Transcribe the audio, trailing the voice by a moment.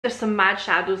There's some mad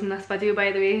shadows in this video,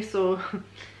 by the way, so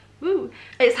woo.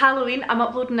 It's Halloween. I'm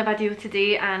uploading a video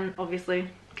today, and obviously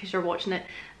because you're watching it,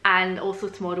 and also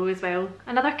tomorrow as well.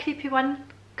 Another creepy one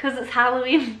because it's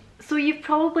Halloween. So you've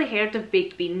probably heard of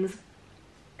baked beans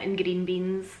and green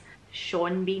beans,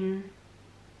 Sawney Bean,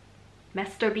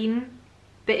 Mr. Bean,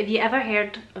 but have you ever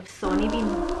heard of Sawney Bean?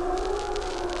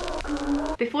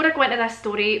 Before I go into this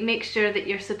story, make sure that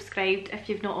you're subscribed if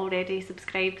you've not already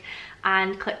subscribed,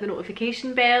 and click the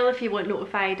notification bell if you want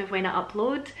notified of when I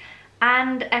upload.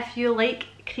 And if you like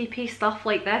creepy stuff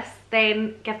like this,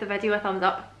 then give the video a thumbs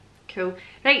up. Cool.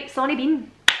 Right, Sawney Bean.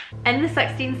 In the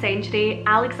 16th century,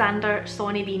 Alexander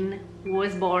Sawney Bean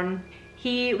was born.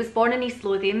 He was born in East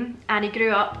Lothian and he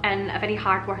grew up in a very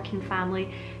hard-working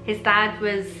family. His dad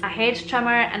was a hedge trimmer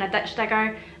and a ditch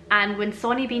digger, and when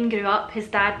Sawney Bean grew up, his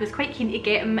dad was quite keen to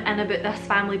get him in about this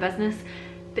family business.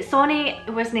 But Sawney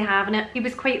wasn't having it. He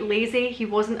was quite lazy, he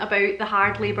wasn't about the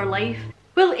hard labour life.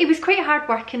 Well, he was quite hard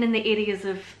working in the areas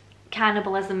of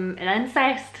cannibalism and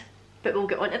incest, but we'll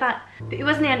get onto that. But he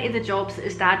wasn't into the jobs that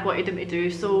his dad wanted him to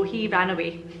do, so he ran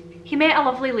away. He met a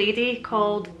lovely lady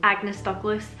called Agnes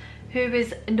Douglas, who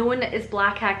was known as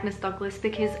Black Agnes Douglas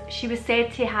because she was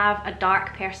said to have a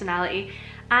dark personality,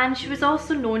 and she was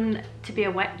also known to be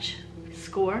a witch.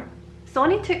 Score.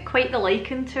 Sawney took quite the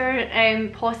liking to her,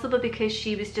 possibly because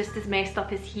she was just as messed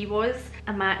up as he was.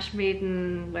 A match made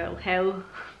in, well, hell,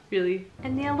 really.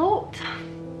 And they eloped.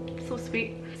 So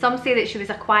sweet. Some say that she was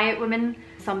a quiet woman,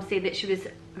 some say that she was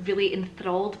really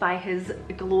enthralled by his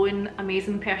glowing,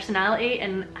 amazing personality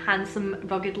and handsome,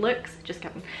 rugged looks. Just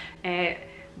kidding.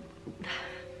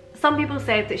 Some people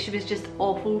said that she was just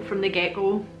awful from the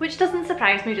get-go, which doesn't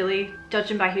surprise me really,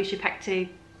 judging by who she picked to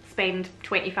spend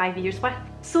 25 years with.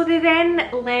 So they then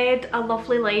led a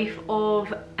lovely life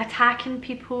of attacking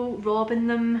people, robbing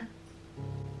them,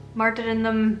 murdering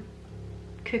them,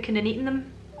 cooking and eating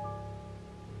them.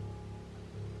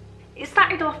 It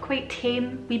started off quite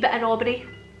tame, wee bit of robbery,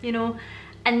 you know,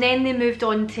 and then they moved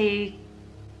on to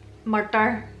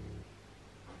murder.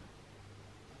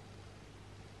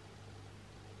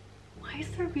 Why is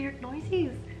there weird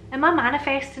noises? Am I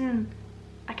manifesting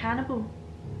a cannibal?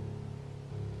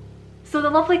 So the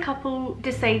lovely couple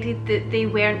decided that they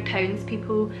weren't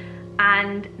townspeople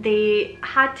and they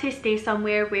had to stay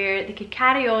somewhere where they could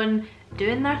carry on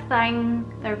doing their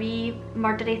thing, their wee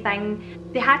murdery thing.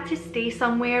 They had to stay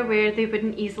somewhere where they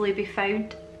wouldn't easily be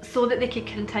found so that they could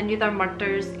continue their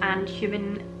murders and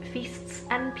human feasts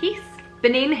in peace.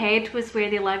 Benane Head was where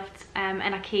they lived, in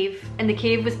a cave, and the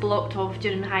cave was blocked off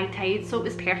during high tide, so it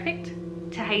was perfect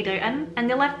to hide out in, and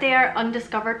they lived there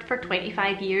undiscovered for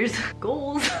 25 years.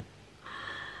 Goals!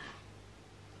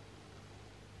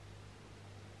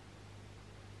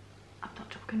 I'm not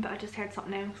joking, but I just heard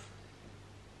something else.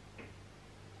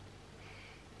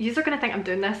 Yous are gonna think I'm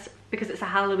doing this because it's a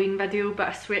Halloween video, but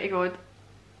I swear to God.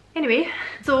 Anyway,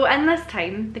 so in this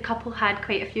time, the couple had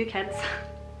quite a few kids.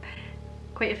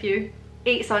 Quite a few.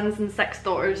 8 sons and 6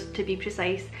 daughters to be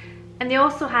precise. And they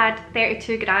also had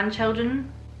 32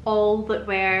 grandchildren, all that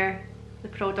were the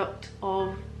product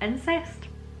of incest.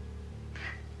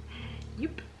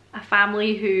 Yep. A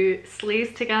family who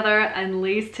slays together and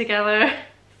lays together,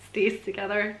 stays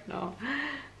together. No.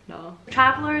 No.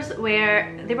 Travellers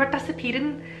they were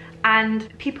disappearing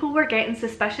and people were getting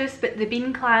suspicious, but the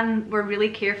Bean clan were really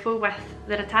careful with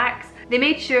their attacks. They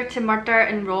made sure to murder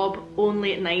and rob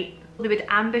only at night. They would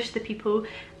ambush the people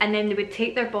and then they would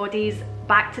take their bodies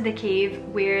back to the cave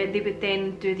where they would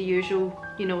then do the usual,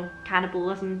 you know,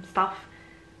 cannibalism stuff.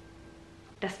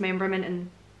 Dismemberment and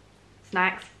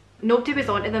snacks. Nobody was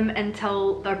onto them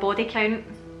until their body count,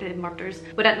 the murders,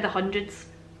 were into the hundreds.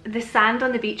 The sand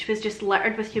on the beach was just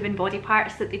littered with human body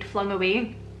parts that they'd flung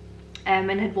away and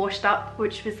had washed up,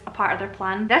 which was a part of their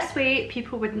plan. This way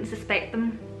people wouldn't suspect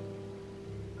them.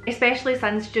 Especially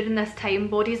since during this time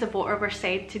bodies of water were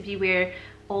said to be where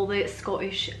all the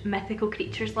Scottish mythical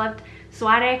creatures lived. So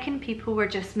I reckon people were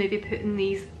just maybe putting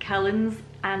these killings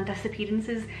and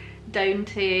disappearances down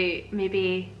to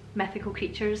maybe mythical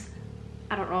creatures.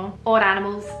 I don't know. Or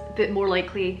animals, but more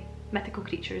likely mythical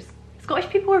creatures.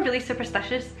 Scottish people were really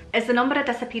superstitious. As the number of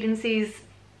disappearances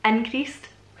increased,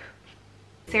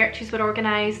 searches were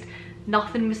organised,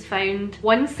 nothing was found.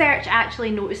 One search actually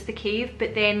noticed the cave,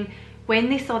 but then when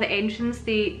they saw the entrance,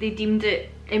 they deemed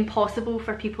it impossible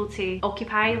for people to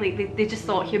occupy. Like they just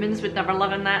thought humans would never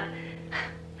live in that.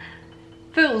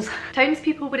 Fools.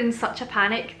 Townspeople were in such a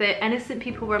panic that innocent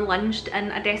people were lynched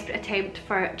in a desperate attempt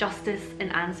for justice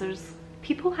and answers.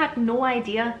 People had no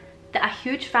idea that a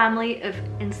huge family of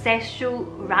incestual,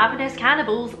 ravenous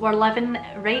cannibals were living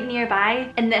right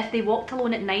nearby, and that if they walked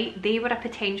alone at night, they were a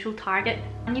potential target.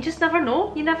 And you just never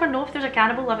know. You never know if there's a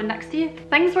cannibal living next to you.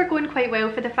 Things were going quite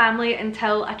well for the family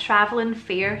until a travelling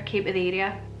fair came to the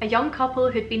area. A young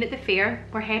couple who'd been at the fair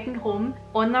were heading home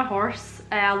on their horse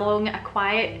along a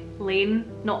quiet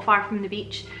lane not far from the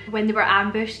beach when they were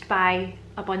ambushed by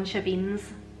a bunch of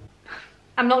beans.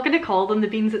 I'm not going to call them the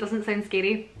beans, it doesn't sound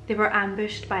scary. They were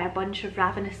ambushed by a bunch of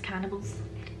ravenous cannibals.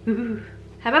 Ooh.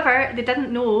 However, they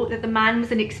didn't know that the man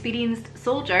was an experienced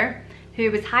soldier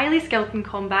who was highly skilled in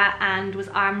combat and was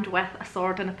armed with a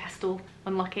sword and a pistol.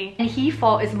 Unlucky. And he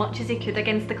fought as much as he could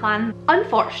against the clan.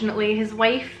 Unfortunately, his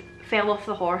wife fell off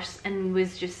the horse and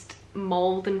was just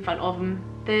mauled in front of him.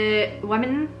 The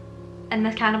women in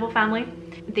this cannibal family,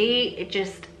 they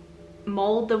just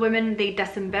mauled the woman, they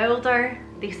disemboweled her,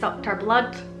 they sucked her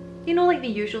blood, you know, like the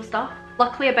usual stuff.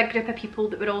 Luckily, a big group of people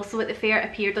that were also at the fair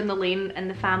appeared on the lane and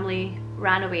the family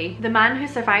ran away. The man who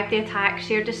survived the attack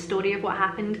shared his story of what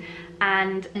happened,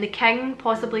 and the king,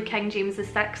 possibly King James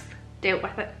VI, dealt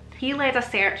with it. He led a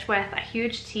search with a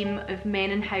huge team of men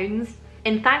and hounds,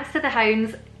 and thanks to the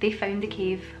hounds, they found the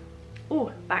cave.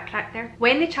 Oh, backtrack there.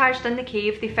 When they charged in the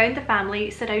cave, they found the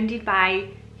family surrounded by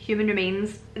human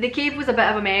remains. The cave was a bit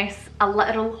of a mess, a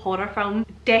literal horror film.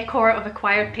 Decor of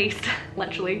acquired taste,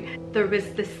 literally. There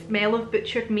was the smell of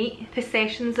butchered meat.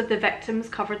 Possessions of the victims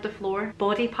covered the floor.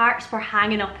 Body parts were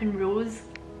hanging up in rows.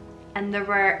 And there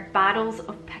were barrels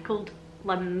of pickled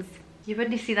limbs. You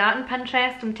wouldn't see that on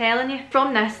Pinterest, I'm telling you.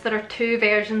 From this, there are two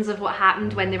versions of what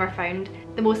happened when they were found.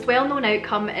 The most well-known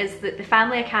outcome is that the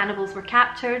family of cannibals were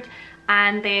captured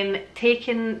and then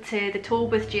taken to the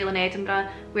Tolbooth jail in Edinburgh,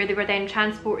 where they were then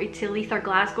transported to Leith or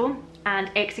Glasgow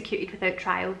and executed without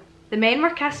trial. The men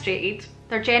were castrated,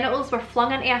 their genitals were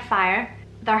flung into a fire,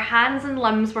 their hands and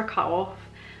limbs were cut off,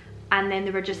 and then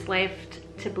they were just left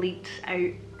to bleed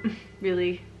out.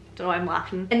 Really, don't know why I'm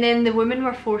laughing. And then the women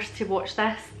were forced to watch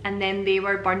this, and then they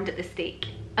were burned at the stake.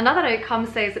 Another outcome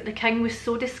says that the king was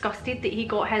so disgusted that he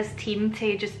got his team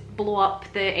to just blow up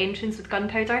the entrance with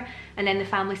gunpowder, and then the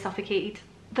family suffocated.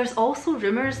 There's also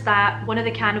rumours that one of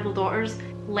the cannibal daughters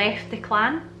left the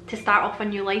clan to start off a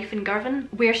new life in Girvan,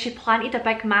 where she planted a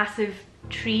big massive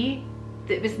tree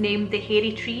that was named the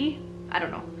Hairy Tree. I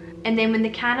don't know. And then when the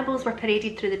cannibals were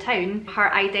paraded through the town,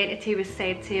 her identity was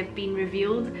said to have been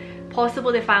revealed.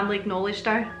 Possibly the family acknowledged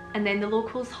her, and then the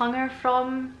locals hung her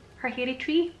from her hairy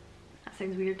tree. That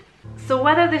sounds weird. So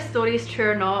whether this story is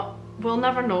true or not, we'll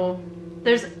never know.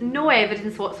 There's no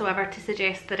evidence whatsoever to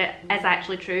suggest that it is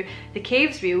actually true. The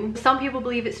cave's real. Some people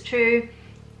believe it's true.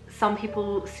 Some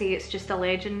people say it's just a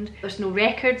legend. There's no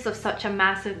records of such a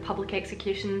massive public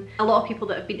execution. A lot of people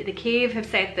that have been to the cave have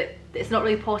said that it's not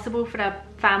really possible for a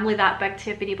family that big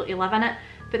to have been able to live in it.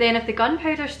 But then if the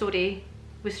gunpowder story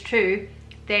was true,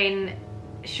 then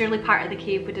surely part of the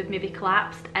cave would have maybe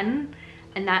collapsed in,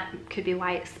 and that could be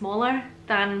why it's smaller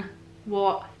than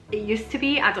what it used to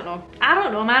be. I don't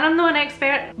know man, I'm not an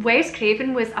expert. Wes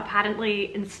Craven was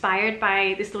apparently inspired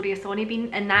by the story of Sawney Bean,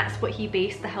 and that's what he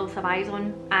based The Hills Have Eyes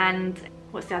on. And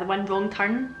what's the other one? Wrong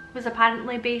Turn was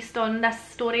apparently based on this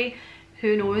story.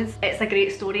 Who knows? It's a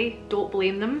great story, don't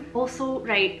blame them. Also,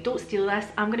 right, don't steal this,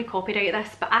 I'm going to copyright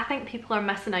this, but I think people are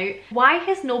missing out. Why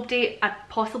has nobody,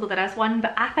 possibly there is one,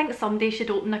 but I think somebody should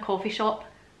open a coffee shop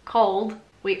called,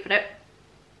 wait for it,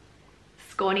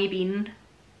 Sawney Bean.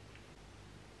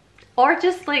 Or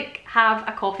just like have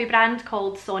a coffee brand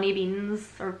called Sawney Beans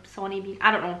or Sawney Bean,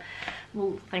 I don't know.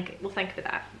 We'll think about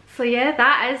that. So yeah,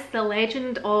 that is the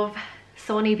legend of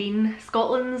Sawney Bean,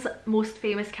 Scotland's most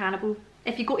famous cannibal.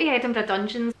 If you go to Edinburgh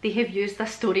dungeons, they have used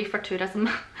this story for tourism.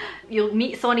 You'll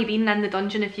meet Sawney Bean in the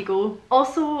dungeon if you go.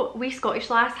 Also, Wee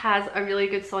Scottish Lass has a really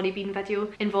good Sawney Bean video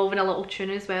involving a little tune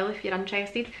as well if you're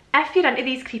interested. If you're into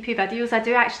these creepy videos, I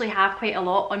do actually have quite a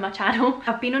lot on my channel.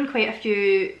 I've been on quite a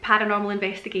few paranormal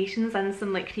investigations in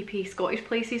some like creepy Scottish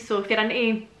places, so if you're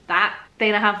into that,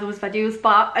 then I have those videos.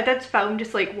 But I did film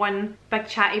just like one big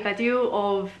chatty video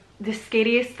of the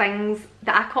scariest things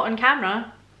that I caught on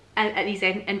camera at these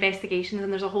investigations,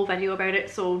 and there's a whole video about it.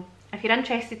 So if you're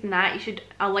interested in that, you should,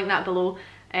 I'll link that below.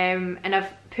 And I've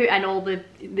put in all the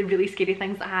really scary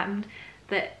things that happened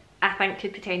that I think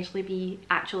could potentially be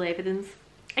actual evidence.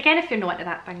 Again, if you're not into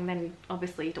that thing, then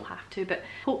obviously you don't have to, but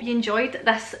hope you enjoyed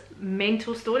this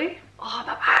mental story. Oh,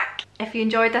 my back! If you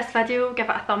enjoyed this video, give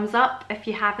it a thumbs up. If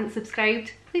you haven't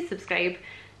subscribed, please subscribe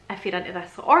if you're into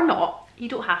this, or not, you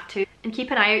don't have to. And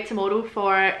keep an eye out tomorrow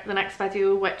for the next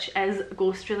video, which is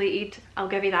ghost related. I'll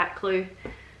give you that clue.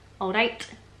 Alright,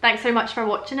 thanks very much for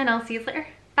watching, and I'll see you later.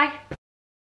 Bye!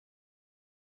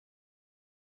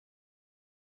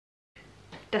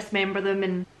 dismember them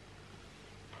and...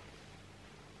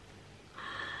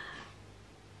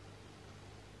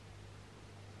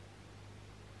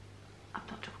 I'm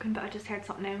not joking, but I just heard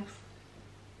something else.